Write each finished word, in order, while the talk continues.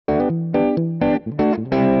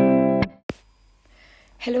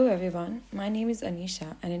Hello everyone, my name is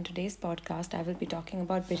Anisha, and in today's podcast, I will be talking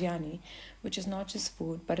about biryani, which is not just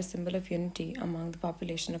food but a symbol of unity among the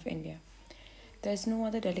population of India. There is no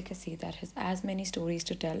other delicacy that has as many stories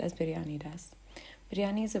to tell as biryani does.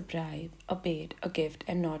 Biryani is a bribe, a bait, a gift,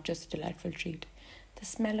 and not just a delightful treat. The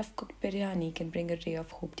smell of cooked biryani can bring a ray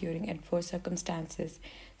of hope during adverse circumstances,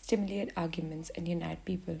 stimulate arguments, and unite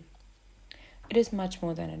people. It is much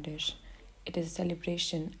more than a dish. It is a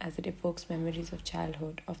celebration as it evokes memories of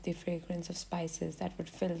childhood, of the fragrance of spices that would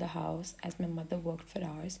fill the house as my mother worked for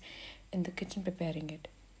hours in the kitchen preparing it.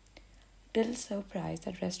 Little surprise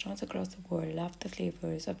that restaurants across the world love the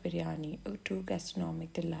flavors of biryani, a true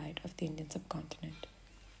gastronomic delight of the Indian subcontinent.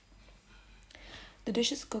 The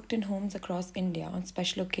dish is cooked in homes across India on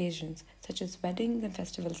special occasions, such as weddings and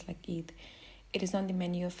festivals like Eid. It is on the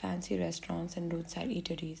menu of fancy restaurants and roadside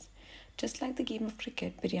eateries. Just like the game of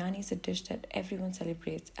cricket, biryani is a dish that everyone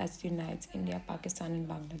celebrates as it unites India, Pakistan, and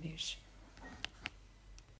Bangladesh.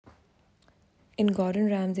 In Gordon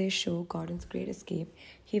Ramsay's show, Gordon's Great Escape,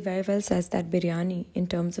 he very well says that biryani, in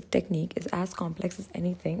terms of technique, is as complex as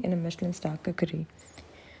anything in a Michelin star cookery.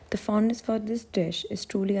 The fondness for this dish is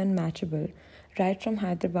truly unmatchable. Right from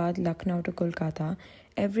Hyderabad, Lucknow to Kolkata,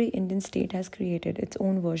 every Indian state has created its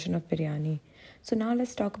own version of biryani. So now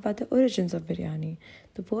let's talk about the origins of biryani.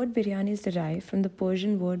 The word biryani is derived from the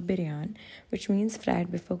Persian word biryan, which means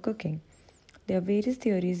fried before cooking. There are various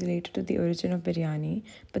theories related to the origin of biryani,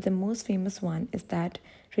 but the most famous one is that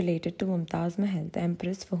related to Mumtaz Mahal, the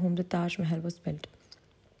empress for whom the Taj Mahal was built.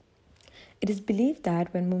 It is believed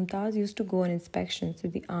that when Mumtaz used to go on inspections to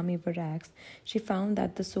the army barracks, she found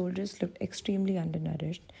that the soldiers looked extremely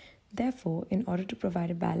undernourished. Therefore, in order to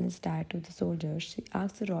provide a balanced diet to the soldiers, she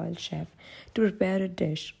asked the royal chef to prepare a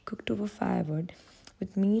dish cooked over firewood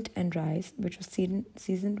with meat and rice, which was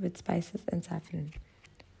seasoned with spices and saffron.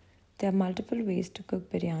 There are multiple ways to cook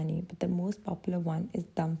biryani, but the most popular one is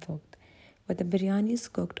dum cooked, where the biryani is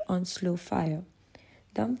cooked on slow fire.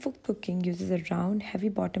 Dum cooking uses a round,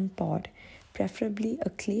 heavy-bottomed pot, preferably a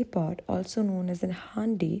clay pot, also known as a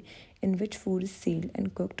handi, in which food is sealed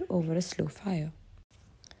and cooked over a slow fire.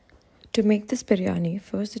 To make this biryani,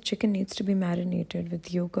 first the chicken needs to be marinated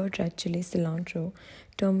with yogurt, red chili, cilantro,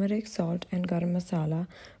 turmeric, salt, and garam masala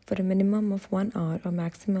for a minimum of 1 hour or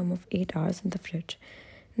maximum of 8 hours in the fridge.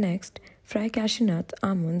 Next, fry cashew nuts,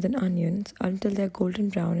 almonds, and onions until they are golden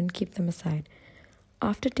brown and keep them aside.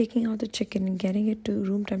 After taking out the chicken and getting it to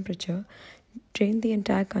room temperature, drain the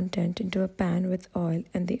entire content into a pan with oil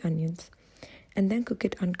and the onions, and then cook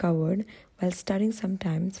it uncovered while stirring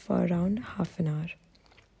sometimes for around half an hour.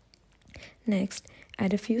 Next,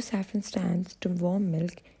 add a few saffron strands to warm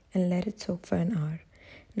milk and let it soak for an hour.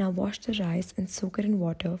 Now wash the rice and soak it in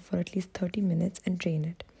water for at least 30 minutes and drain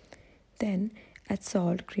it. Then add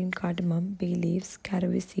salt, green cardamom, bay leaves,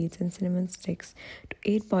 caraway seeds, and cinnamon sticks to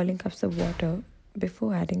 8 boiling cups of water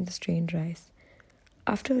before adding the strained rice.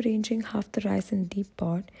 After arranging half the rice in a deep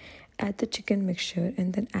pot, add the chicken mixture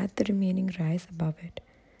and then add the remaining rice above it.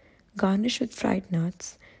 Garnish with fried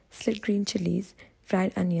nuts, slit green chilies,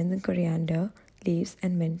 fried onions and coriander, leaves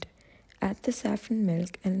and mint. Add the saffron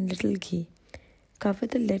milk and a little ghee. Cover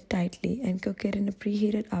the lid tightly and cook it in a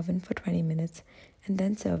preheated oven for 20 minutes and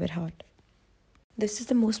then serve it hot. This is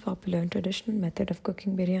the most popular and traditional method of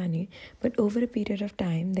cooking biryani, but over a period of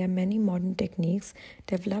time, there are many modern techniques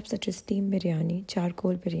developed such as steam biryani,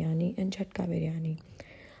 charcoal biryani, and jhatka biryani.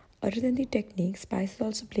 Other than the technique, spices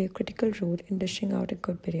also play a critical role in dishing out a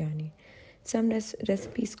good biryani. Some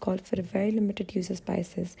recipes call for a very limited use of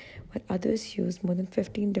spices, while others use more than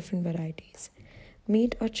 15 different varieties.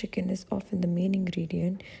 Meat or chicken is often the main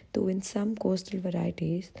ingredient, though in some coastal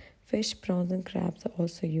varieties, fish, prawns, and crabs are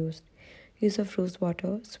also used. Use of rose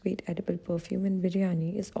water, sweet edible perfume in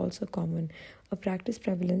biryani is also common, a practice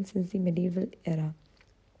prevalent since the medieval era.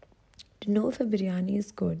 To know if a biryani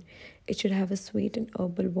is good, it should have a sweet and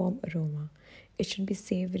herbal warm aroma. It should be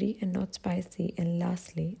savory and not spicy, and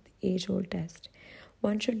lastly, the age-old test.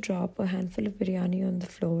 One should drop a handful of biryani on the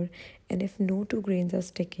floor, and if no 2 grains are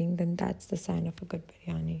sticking, then that's the sign of a good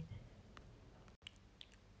biryani.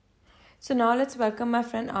 So now let's welcome my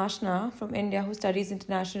friend Ashna from India who studies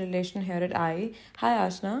international relations here at IE. Hi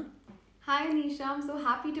Ashna. Hi Anisha, I'm so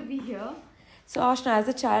happy to be here. So Ashna, as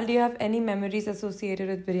a child, do you have any memories associated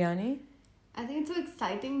with biryani? I think it's so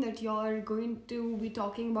exciting that you're going to be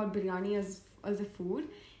talking about biryani as a food,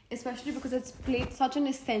 especially because it's played such an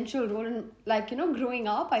essential role in, growing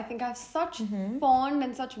up. I think I have such fond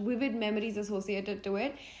and such vivid memories associated to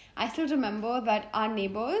it. I still remember that our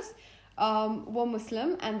neighbors were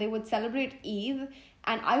Muslim and they would celebrate Eid,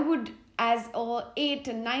 and as a 8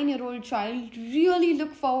 and 9 year old child, really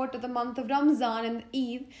look forward to the month of Ramzan and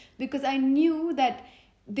Eid, because I knew that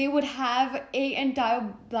they would have a entire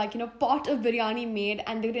pot of biryani made,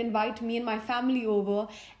 and they would invite me and my family over,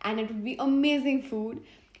 and it would be amazing food.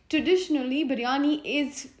 Traditionally, biryani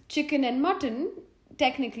is chicken and mutton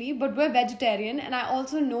technically, but we're vegetarian, and I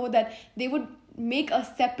also know that they would make a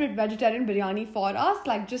separate vegetarian biryani for us,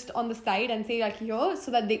 like just on the side, and say like here,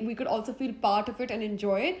 so that we could also feel part of it and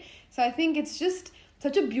enjoy it. So I think it's just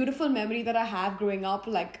such a beautiful memory that I have growing up,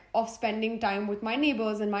 like of spending time with my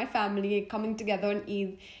neighbors and my family, coming together on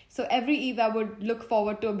Eid. So every Eid I would look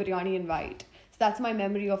forward to a biryani invite. So that's my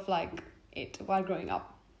memory of like it while growing up.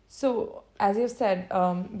 So, as you've said,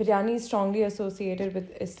 biryani is strongly associated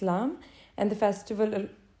with Islam and the festival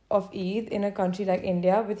of Eid in a country like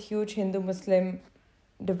India with huge Hindu-Muslim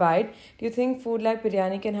divide. Do you think food like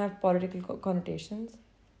biryani can have political connotations?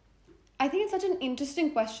 I think it's such an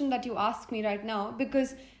interesting question that you ask me right now,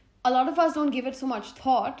 because a lot of us don't give it so much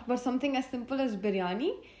thought, but something as simple as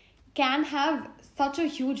biryani can have such a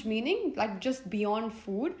huge meaning, like just beyond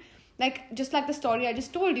food. Like, just like the story I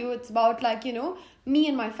just told you, it's about like, me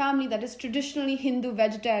and my family that is traditionally Hindu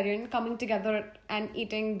vegetarian coming together and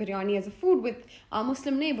eating biryani as a food with our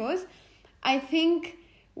Muslim neighbors. I think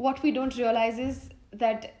what we don't realize is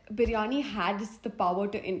that biryani has the power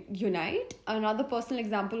to unite. Another personal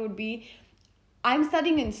example would be, I'm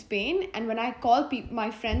studying in Spain, and when I call my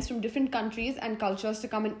friends from different countries and cultures to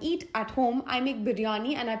come and eat at home, I make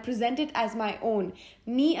biryani and I present it as my own.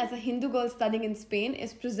 Me, as a Hindu girl studying in Spain,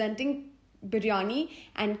 is presenting biryani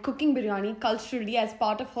and cooking biryani culturally as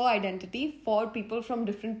part of her identity for people from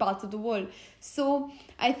different parts of the world. So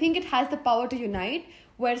I think it has the power to unite,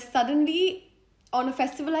 where suddenly on a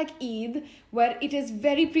festival like Eid, where it is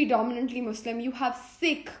very predominantly Muslim, you have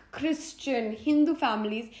Sikh, Christian, Hindu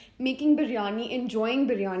families making biryani, enjoying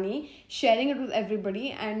biryani, sharing it with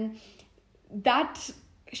everybody. And that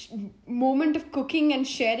moment of cooking and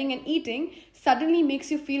sharing and eating suddenly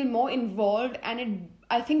makes you feel more involved, and it,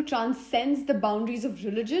 I think, transcends the boundaries of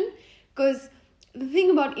religion. Because the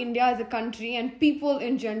thing about India as a country and people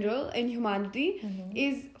in general in humanity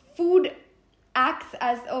is food acts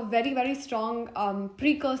as a very, very strong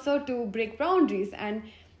precursor to break boundaries. And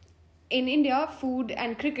in India, food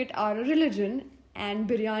and cricket are a religion, and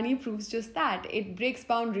biryani proves just that. It breaks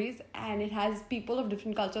boundaries, and it has people of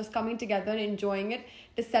different cultures coming together and enjoying it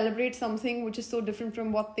to celebrate something which is so different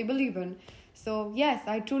from what they believe in. So yes,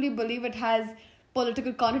 I truly believe it has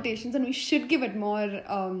political connotations, and we should give it more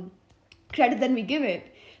credit than we give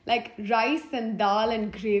it. Like rice and dal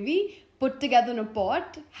and gravy put together in a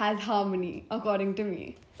pot has harmony, according to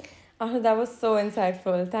me. That was so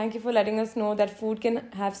insightful. Thank you for letting us know that food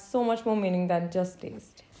can have so much more meaning than just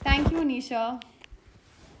taste. Thank you, Anisha.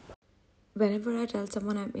 Whenever I tell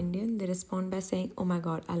someone I'm Indian, they respond by saying, "Oh my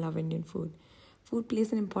god, I love Indian food." Food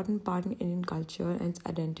plays an important part in Indian culture and its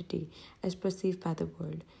identity as perceived by the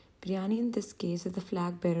world. Biryani, in this case, is the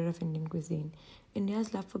flag bearer of Indian cuisine.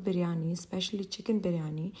 India's love for biryani, especially chicken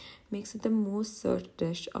biryani, makes it the most searched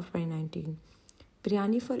dish of 2019.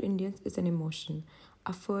 Biryani for Indians is an emotion.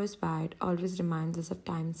 Our first bite always reminds us of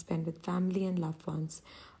time spent with family and loved ones,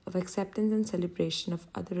 of acceptance and celebration of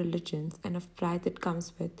other religions, and of pride that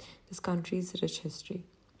comes with this country's rich history.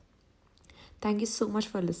 Thank you so much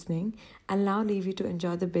for listening. I'll now leave you to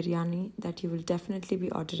enjoy the biryani that you will definitely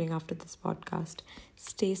be ordering after this podcast.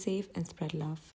 Stay safe and spread love.